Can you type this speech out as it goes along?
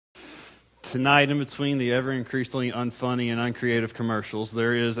Tonight, in between the ever-increasingly unfunny and uncreative commercials,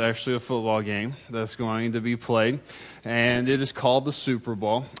 there is actually a football game that's going to be played, and it is called the Super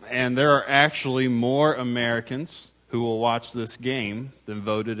Bowl. And there are actually more Americans who will watch this game than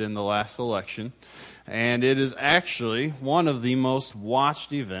voted in the last election. And it is actually one of the most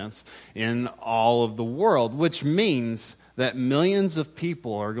watched events in all of the world, which means that millions of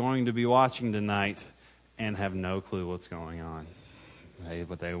people are going to be watching tonight and have no clue what's going on.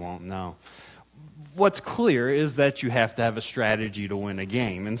 But they won't know. What's clear is that you have to have a strategy to win a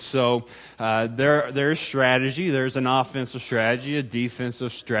game. And so there's strategy. There's an offensive strategy, a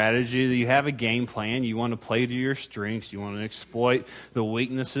defensive strategy. You have a game plan. You want to play to your strengths. You want to exploit the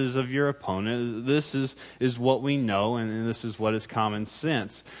weaknesses of your opponent. This is what we know, and this is what is common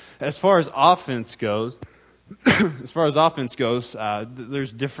sense. As far as offense goes,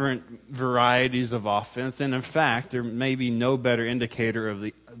 there's different varieties of offense, and in fact, there may be no better indicator of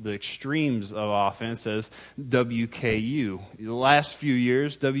the extremes of offense as WKU. The last few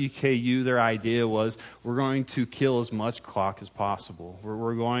years, WKU, their idea was we're going to kill as much clock as possible.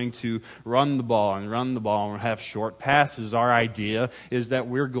 We're going to run the ball and have short passes. Our idea is that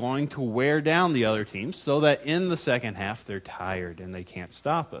we're going to wear down the other team so that in the second half they're tired and they can't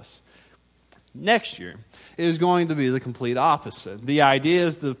stop us. Next year is going to be the complete opposite. The idea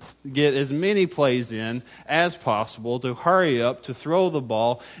is to get as many plays in as possible, to hurry up, to throw the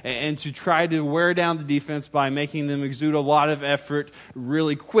ball, and to try to wear down the defense by making them exude a lot of effort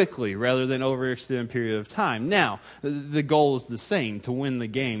really quickly rather than over an extended period of time. Now, the goal is the same, to win the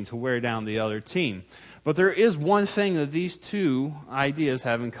game, to wear down the other team. But there is one thing that these two ideas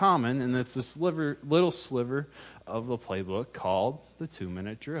have in common, and that's this little sliver of the playbook called the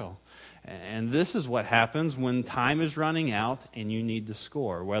 2-minute drill. And this is what happens when time is running out and you need to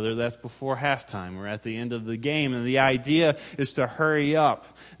score, whether that's before halftime or at the end of the game. And the idea is to hurry up.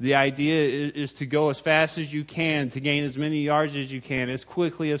 The idea is to go as fast as you can, to gain as many yards as you can, as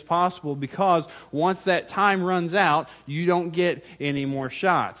quickly as possible, because once that time runs out, you don't get any more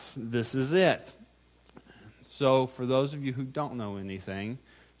shots. This is it. So for those of you who don't know anything,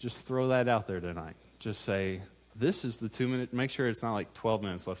 just throw that out there tonight. Just say, this is the 2-minute, make sure it's not like 12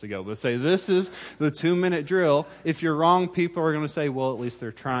 minutes left to go, but say, this is the 2-minute drill. If you're wrong, people are going to say, well, at least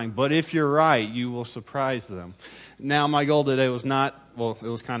they're trying. But if you're right, you will surprise them. Now, my goal today was not, well, it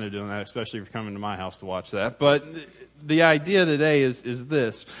was kind of doing that, especially if you're coming to my house to watch that. But the idea today is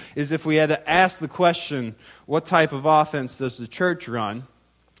if we had to ask the question, what type of offense does the church run?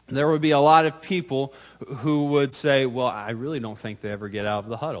 There would be a lot of people who would say, well, I really don't think they ever get out of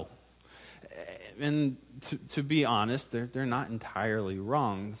the huddle. And to be honest, they're not entirely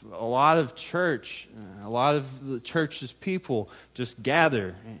wrong. A lot of the church's people just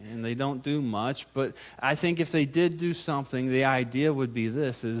gather and they don't do much. But I think if they did do something, the idea would be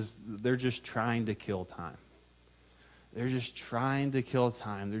this, is they're just trying to kill time. They're just trying to kill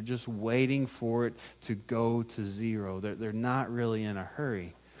time. They're just waiting for it to go to zero. They're not really in a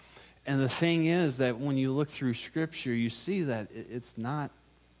hurry. And the thing is that when you look through Scripture, you see that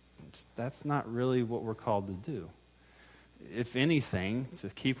that's not really what we're called to do. If anything, to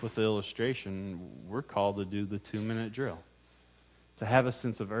keep with the illustration, we're called to do the 2-minute drill, to have a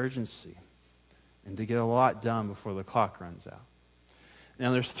sense of urgency, and to get a lot done before the clock runs out.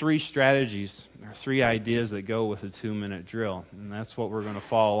 Now, there's 3 strategies, or 3 ideas that go with a 2-minute drill, and that's what we're going to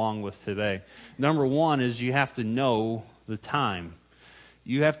follow along with today. Number 1 is you have to know the time.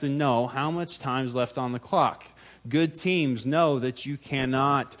 You have to know how much time is left on the clock. Good teams know that you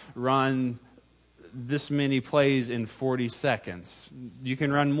cannot run this many plays in 40 seconds. You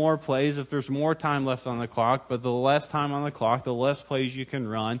can run more plays if there's more time left on the clock, but the less time on the clock, the less plays you can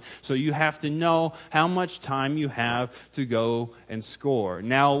run. So you have to know how much time you have to go and score.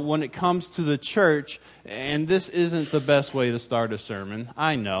 Now, when it comes to the church, and this isn't the best way to start a sermon,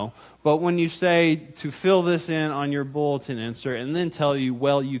 I know, but when you say to fill this in on your bulletin insert and then tell you,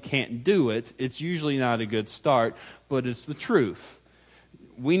 well, you can't do it, it's usually not a good start, but it's the truth.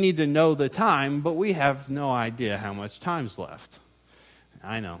 We need to know the time, but we have no idea how much time's left.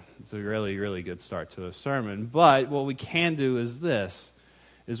 I know, it's a really, really good start to a sermon, but what we can do is this,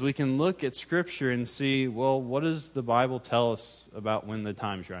 is we can look at Scripture and see, well, what does the Bible tell us about when the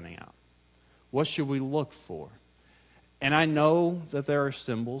time's running out? What should we look for? And I know that there are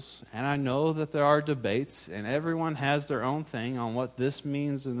symbols, and I know that there are debates, and everyone has their own thing on what this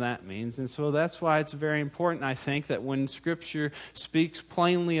means and that means. And so that's why it's very important, I think, that when Scripture speaks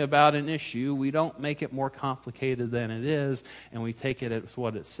plainly about an issue, we don't make it more complicated than it is, and we take it as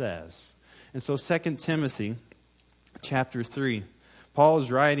what it says. And so 2 Timothy chapter 3, Paul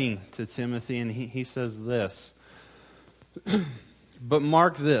is writing to Timothy, and he says this, but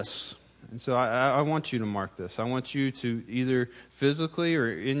mark this, And so I want you to mark this. I want you to either physically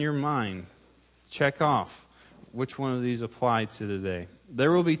or in your mind check off which one of these apply to today.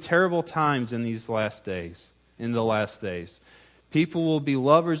 There will be terrible times in these last days, in the last days. People will be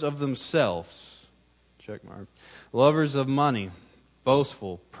lovers of themselves, check mark, lovers of money,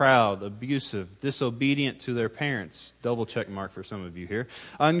 boastful, proud, abusive, disobedient to their parents, double check mark for some of you here,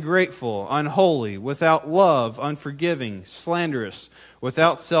 ungrateful, unholy, without love, unforgiving, slanderous,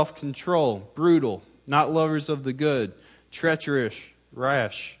 without self-control, brutal, not lovers of the good, treacherous,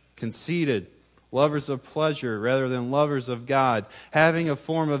 rash, conceited, lovers of pleasure rather than lovers of God, having a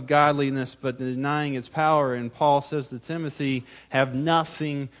form of godliness but denying its power. And Paul says to Timothy, have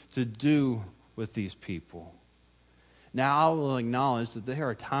nothing to do with these people. Now, I will acknowledge that there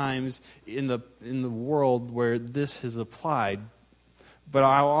are times in the world where this is applied, but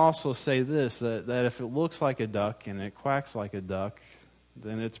I'll also say this, that if it looks like a duck and it quacks like a duck,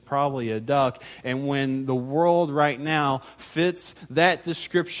 then it's probably a duck. And when the world right now fits that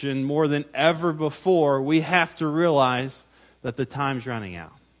description more than ever before, we have to realize that the time's running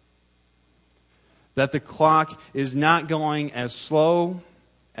out. That the clock is not going as slow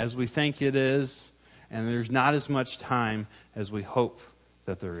as we think it is, and there's not as much time as we hope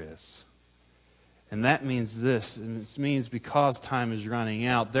that there is. And that means this. It means because time is running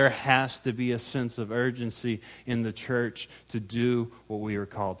out, there has to be a sense of urgency in the church to do what we are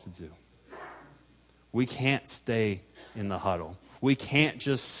called to do. We can't stay in the huddle. We can't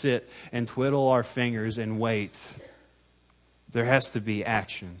just sit and twiddle our fingers and wait. There has to be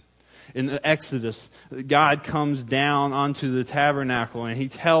action. In the Exodus, God comes down onto the tabernacle and He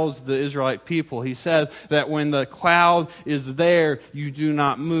tells the Israelite people, He says that when the cloud is there, you do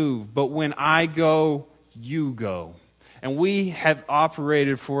not move. But when I go, you go. And we have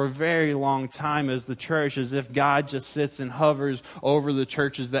operated for a very long time as the church as if God just sits and hovers over the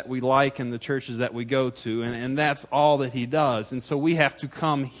churches that we like and the churches that we go to. And that's all that He does. And so we have to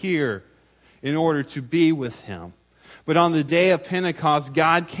come here in order to be with Him. But on the day of Pentecost,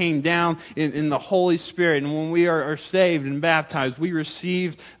 God came down in the Holy Spirit. And when we are saved and baptized, we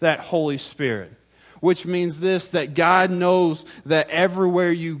received that Holy Spirit. Which means this, that God knows that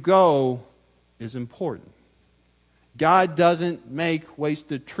everywhere you go is important. God doesn't make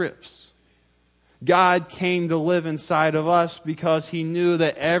wasted trips. God came to live inside of us because He knew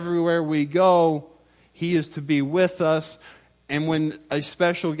that everywhere we go, He is to be with us. And when a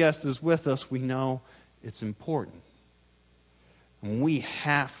special guest is with us, we know it's important. And we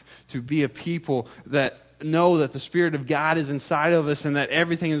have to be a people that know that the Spirit of God is inside of us and that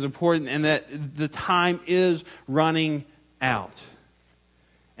everything is important and that the time is running out.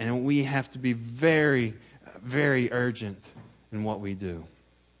 And we have to be very, very urgent in what we do.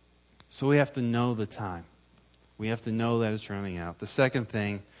 So we have to know the time. We have to know that it's running out. The second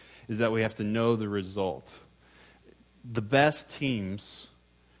thing is that we have to know the result. The best teams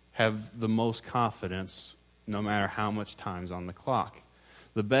have the most confidence no matter how much time's on the clock.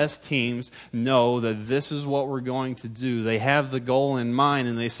 The best teams know that this is what we're going to do. They have the goal in mind,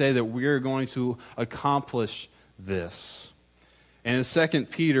 and they say that we're going to accomplish this. And in 2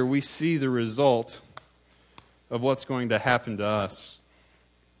 Peter, we see the result of what's going to happen to us.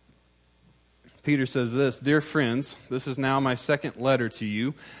 Peter says this, "Dear friends, this is now my second letter to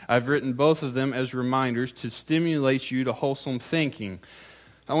you. I've written both of them as reminders to stimulate you to wholesome thinking.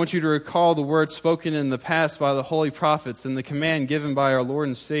 I want you to recall the words spoken in the past by the holy prophets and the command given by our Lord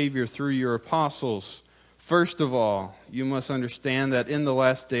and Savior through your apostles. First of all, you must understand that in the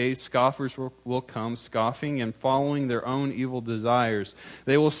last days scoffers will come, scoffing and following their own evil desires.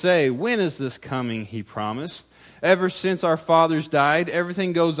 They will say, 'When is this coming?' He promised. Ever since our fathers died,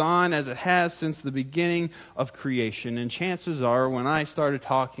 everything goes on as it has since the beginning of creation." And chances are, when I started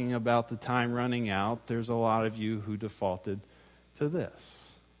talking about the time running out, there's a lot of you who defaulted to this.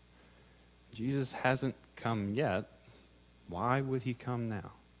 Jesus hasn't come yet. Why would He come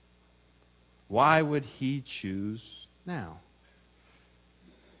now? Why would He choose now?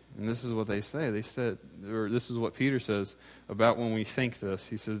 And this is what they say. They said, or this is what Peter says about when we think this.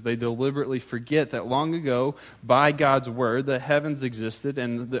 He says, they deliberately forget that long ago, by God's word, the heavens existed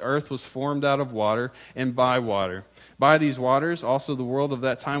and the earth was formed out of water and by water. By these waters, also the world of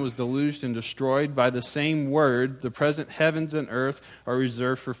that time was deluged and destroyed. By the same word, the present heavens and earth are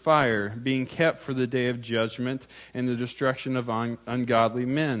reserved for fire, being kept for the day of judgment and the destruction of ungodly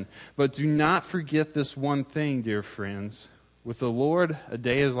men. But do not forget this one thing, dear friends. With the Lord, a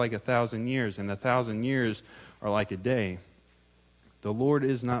day is like 1,000 years, and 1,000 years are like a day. The Lord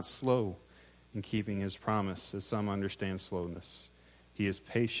is not slow in keeping His promise, as some understand slowness. He is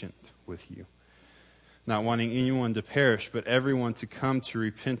patient with you, not wanting anyone to perish, but everyone to come to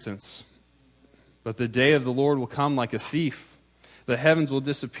repentance. But the day of the Lord will come like a thief. The heavens will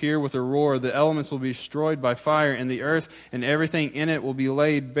disappear with a roar, the elements will be destroyed by fire, and the earth and everything in it will be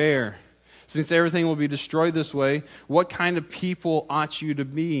laid bare. Since everything will be destroyed this way, what kind of people ought you to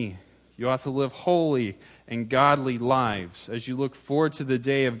be? You ought to live holy and godly lives as you look forward to the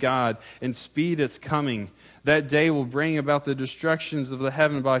day of God and speed its coming. That day will bring about the destructions of the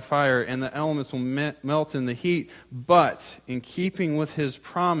heaven by fire, and the elements will melt in the heat. But in keeping with His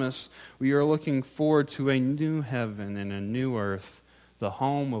promise, we are looking forward to a new heaven and a new earth, the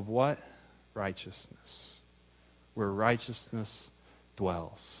home of what? Righteousness, where righteousness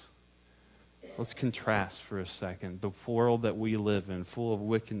dwells. Let's contrast for a second the world that we live in, full of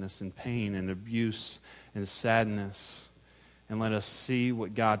wickedness and pain and abuse and sadness, and let us see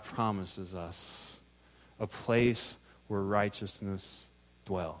what God promises us, a place where righteousness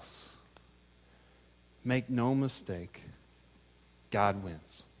dwells. Make no mistake, God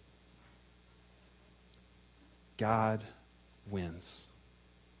wins. God wins.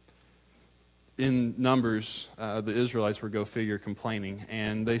 In Numbers, the Israelites were, go figure, complaining,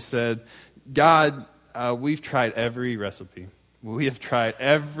 and they said, God, we've tried every recipe. We have tried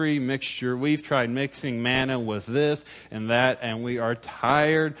every mixture. We've tried mixing manna with this and that, and we are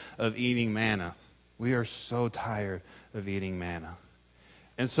tired of eating manna. We are so tired of eating manna.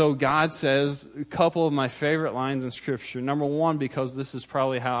 And so God says a couple of my favorite lines in Scripture. Number one, because this is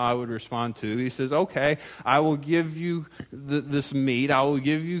probably how I would respond to. He says, okay, I will give you this meat. I will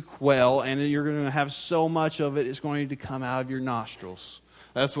give you quail, and you're going to have so much of it, it's going to come out of your nostrils.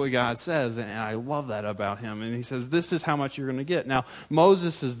 That's what God says, and I love that about Him. And He says, this is how much you're going to get. Now,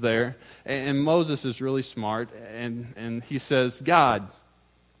 Moses is there, and Moses is really smart, and he says, God,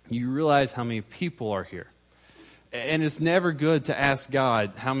 you realize how many people are here. And it's never good to ask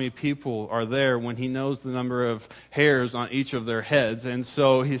God how many people are there when He knows the number of hairs on each of their heads. And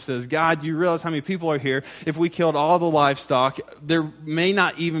so He says, God, do you realize how many people are here? If we killed all the livestock, there may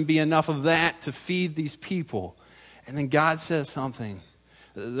not even be enough of that to feed these people. And then God says something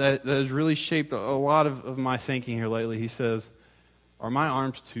that has really shaped a lot of my thinking here lately. He says, are my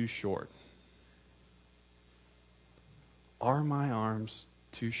arms too short? Are my arms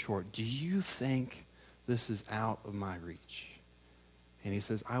too short? Do you think this is out of my reach? And He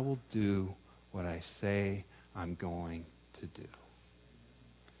says, I will do what I say I'm going to do.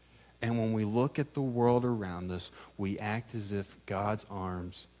 And when we look at the world around us, we act as if God's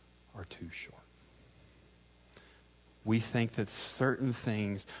arms are too short. We think that certain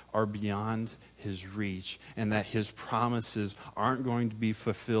things are beyond His reach and that His promises aren't going to be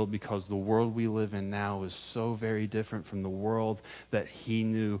fulfilled because the world we live in now is so very different from the world that He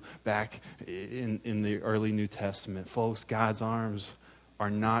knew back in the early New Testament. Folks, God's arms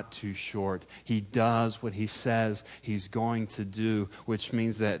are not too short. He does what He says He's going to do, which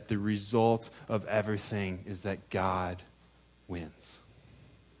means that the result of everything is that God wins.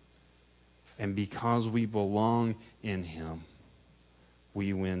 And because we belong in Him,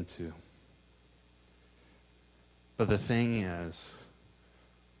 we win too. But the thing is,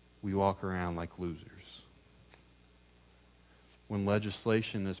 we walk around like losers. When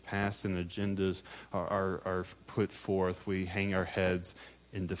legislation is passed and agendas are put forth, we hang our heads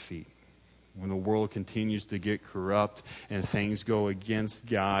in defeat. When the world continues to get corrupt and things go against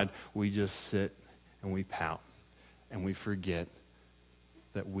God, we just sit and we pout and we forget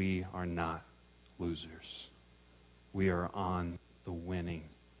that we are not losers. We are on the winning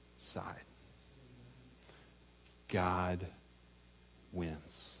side. God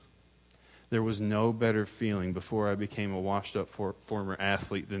wins. There was no better feeling before I became a washed-up former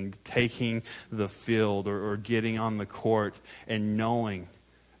athlete than taking the field or getting on the court and knowing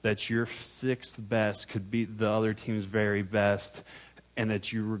that your sixth best could beat the other team's very best and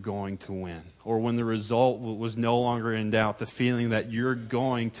that you were going to win. Or when the result was no longer in doubt, the feeling that you're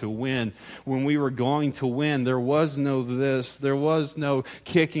going to win. When we were going to win, there was no this, there was no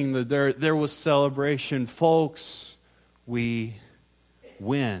kicking the dirt, there was celebration. Folks, we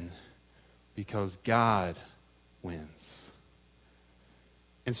win because God wins.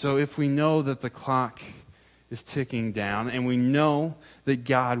 And so if we know that the clock is ticking down and we know that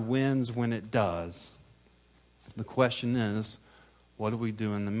God wins when it does, the question is, what do we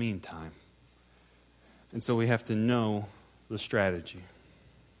do in the meantime? And so we have to know the strategy.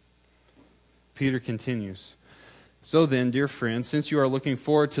 Peter continues. So then, dear friends, since you are looking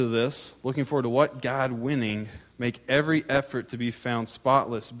forward to this, looking forward to what God winning, make every effort to be found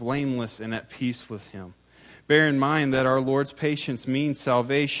spotless, blameless, and at peace with Him. Bear in mind that our Lord's patience means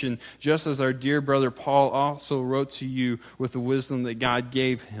salvation, just as our dear brother Paul also wrote to you with the wisdom that God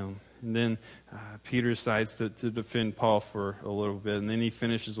gave him. And then Peter decides to defend Paul for a little bit, and then he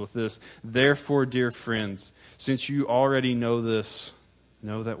finishes with this. Therefore, dear friends, since you already know this,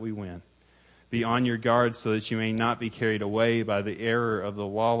 know that we win. Be on your guard so that you may not be carried away by the error of the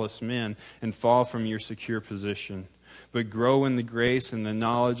lawless men and fall from your secure position, but grow in the grace and the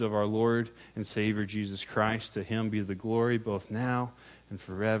knowledge of our Lord and Savior Jesus Christ. To him be the glory both now and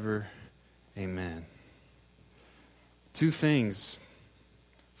forever. Amen. Two things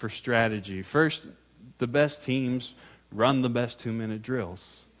for strategy. First, the best teams run the best 2-minute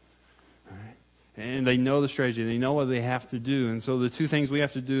drills. All right? And they know the strategy. They know what they have to do. And so the two things we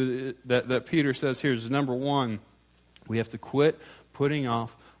have to do that Peter says here is, number one, we have to quit putting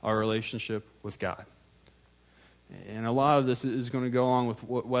off our relationship with God. And a lot of this is going to go along with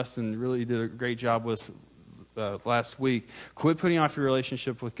what Weston really did a great job with last week. Quit putting off your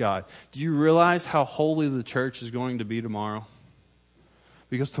relationship with God. Do you realize how holy the church is going to be tomorrow?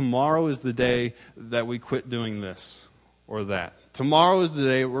 Because tomorrow is the day that we quit doing this or that. Tomorrow is the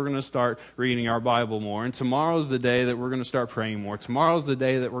day we're going to start reading our Bible more. And tomorrow is the day that we're going to start praying more. Tomorrow is the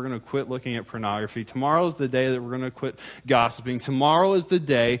day that we're going to quit looking at pornography. Tomorrow is the day that we're going to quit gossiping. Tomorrow is the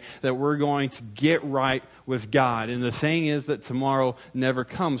day that we're going to get right with God. And the thing is that tomorrow never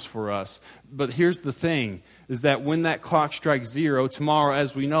comes for us. But here's the thing, is that when that clock strikes 0, tomorrow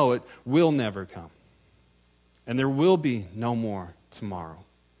as we know it will never come. And there will be no more tomorrow.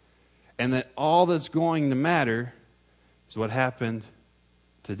 And that all that's going to matter is what happened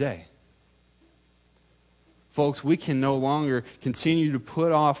today. Folks, we can no longer continue to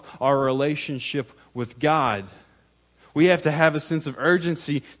put off our relationship with God. We have to have a sense of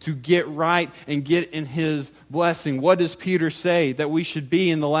urgency to get right and get in His blessing. What does Peter say that we should be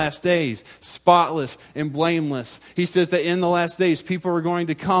in the last days? Spotless and blameless. He says that in the last days, people are going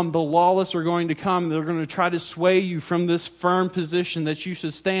to come, the lawless are going to come, they're going to try to sway you from this firm position that you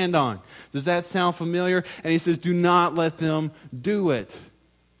should stand on. Does that sound familiar? And he says, do not let them do it.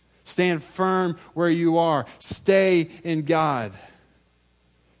 Stand firm where you are. Stay in God.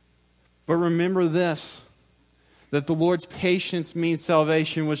 But remember this, that the Lord's patience means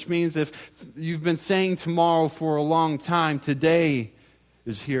salvation, which means if you've been saying tomorrow for a long time, today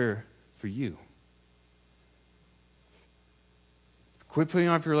is here for you. Quit putting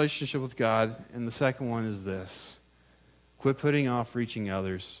off your relationship with God. And the second one is this. Quit putting off reaching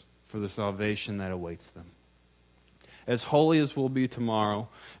others for the salvation that awaits them. As holy as we'll be tomorrow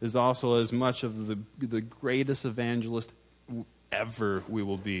is also as much of the greatest evangelist ever we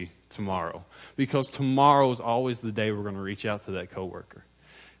will be tomorrow. Because tomorrow is always the day we're going to reach out to that coworker.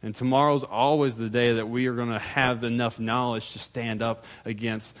 And tomorrow is always the day that we are going to have enough knowledge to stand up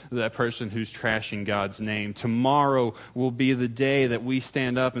against that person who's trashing God's name. Tomorrow will be the day that we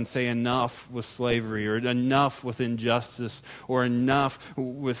stand up and say enough with slavery, or enough with injustice, or enough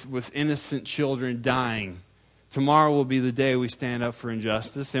with innocent children dying. Tomorrow will be the day we stand up for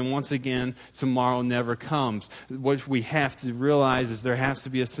injustice. And once again, tomorrow never comes. What we have to realize is there has to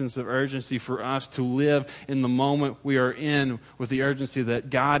be a sense of urgency for us to live in the moment we are in, with the urgency that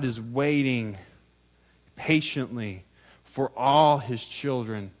God is waiting patiently for all His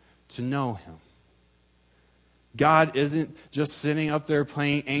children to know Him. God isn't just sitting up there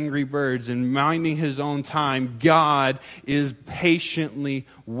playing Angry Birds and minding His own time. God is patiently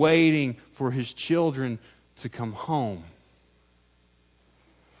waiting for His children to come home.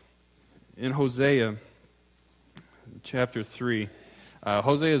 In Hosea chapter 3,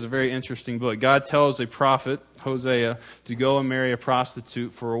 Hosea is a very interesting book. God tells a prophet, Hosea, to go and marry a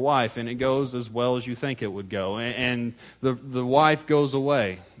prostitute for a wife, and it goes as well as you think it would go. And the wife goes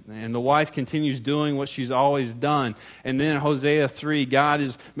away, and the wife continues doing what she's always done. And then in Hosea 3, God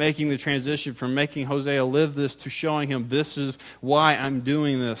is making the transition from making Hosea live this to showing him, this is why I'm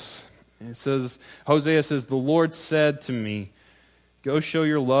doing this. It says, Hosea says, the Lord said to me, go show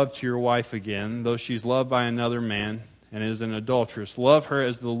your love to your wife again, though she's loved by another man and is an adulteress. Love her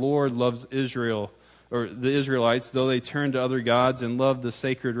as the Lord loves Israel, or the Israelites, though they turned to other gods and loved the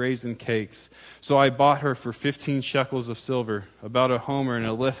sacred raisin cakes. So I bought her for 15 shekels of silver, about a homer and a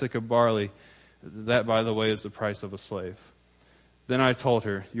lithik of barley. That, by the way, is the price of a slave. Then I told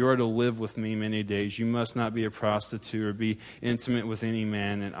her, you are to live with me many days. You must not be a prostitute or be intimate with any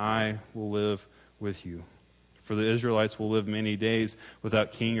man, and I will live with you. For the Israelites will live many days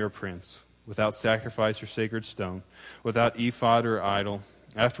without king or prince, without sacrifice or sacred stone, without ephod or idol.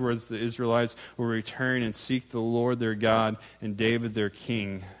 Afterwards, the Israelites will return and seek the Lord their God and David their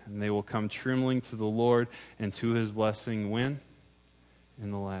king, and they will come trembling to the Lord and to His blessing. When?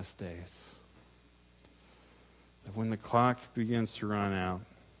 In the last days. When the clock begins to run out,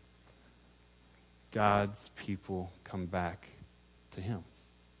 God's people come back to Him.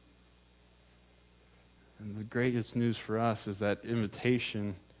 And the greatest news for us is that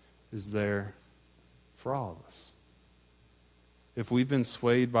invitation is there for all of us. If we've been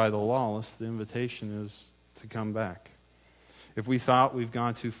swayed by the lawless, the invitation is to come back. If we thought we've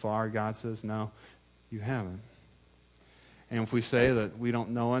gone too far, God says, no, you haven't. And if we say that we don't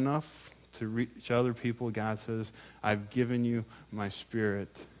know enough to reach other people, God says, I've given you my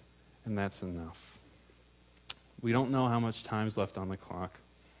Spirit, and that's enough. We don't know how much time's left on the clock,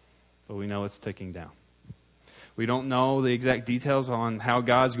 but we know it's ticking down. We don't know the exact details on how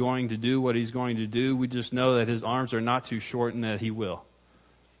God's going to do what he's going to do. We just know that his arms are not too short and that he will.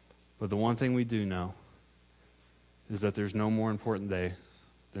 But the one thing we do know is that there's no more important day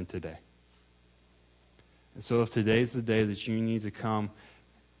than today. And so if today's the day that you need to come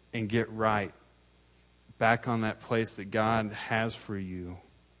and get right back on that place that God has for you,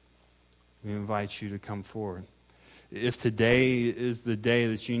 we invite you to come forward. If today is the day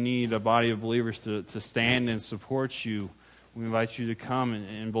that you need a body of believers to stand and support you, we invite you to come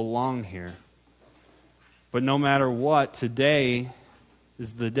and belong here. But no matter what, today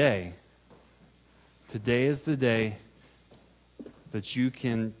is the day. Today is the day that you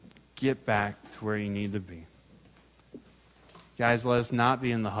can get back to where you need to be. Guys, let us not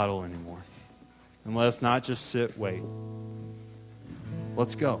be in the huddle anymore. And let us not just sit, wait.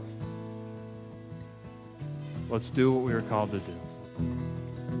 Let's go. Let's do what we were called to do.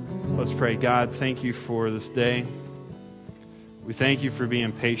 Let's pray. God, thank you for this day. We thank you for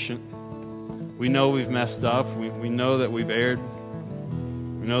being patient. We know we've messed up. We know that we've erred.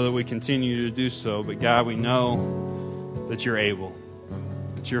 We know that we continue to do so. But God, we know that you're able,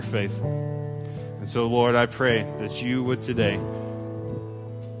 that you're faithful. And so, Lord, I pray that you would today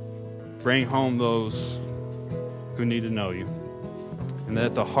bring home those who need to know you, and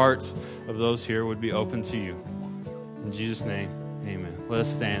that the hearts of those here would be open to you. In Jesus' name, amen. Let us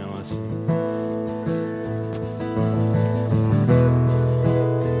stand and let's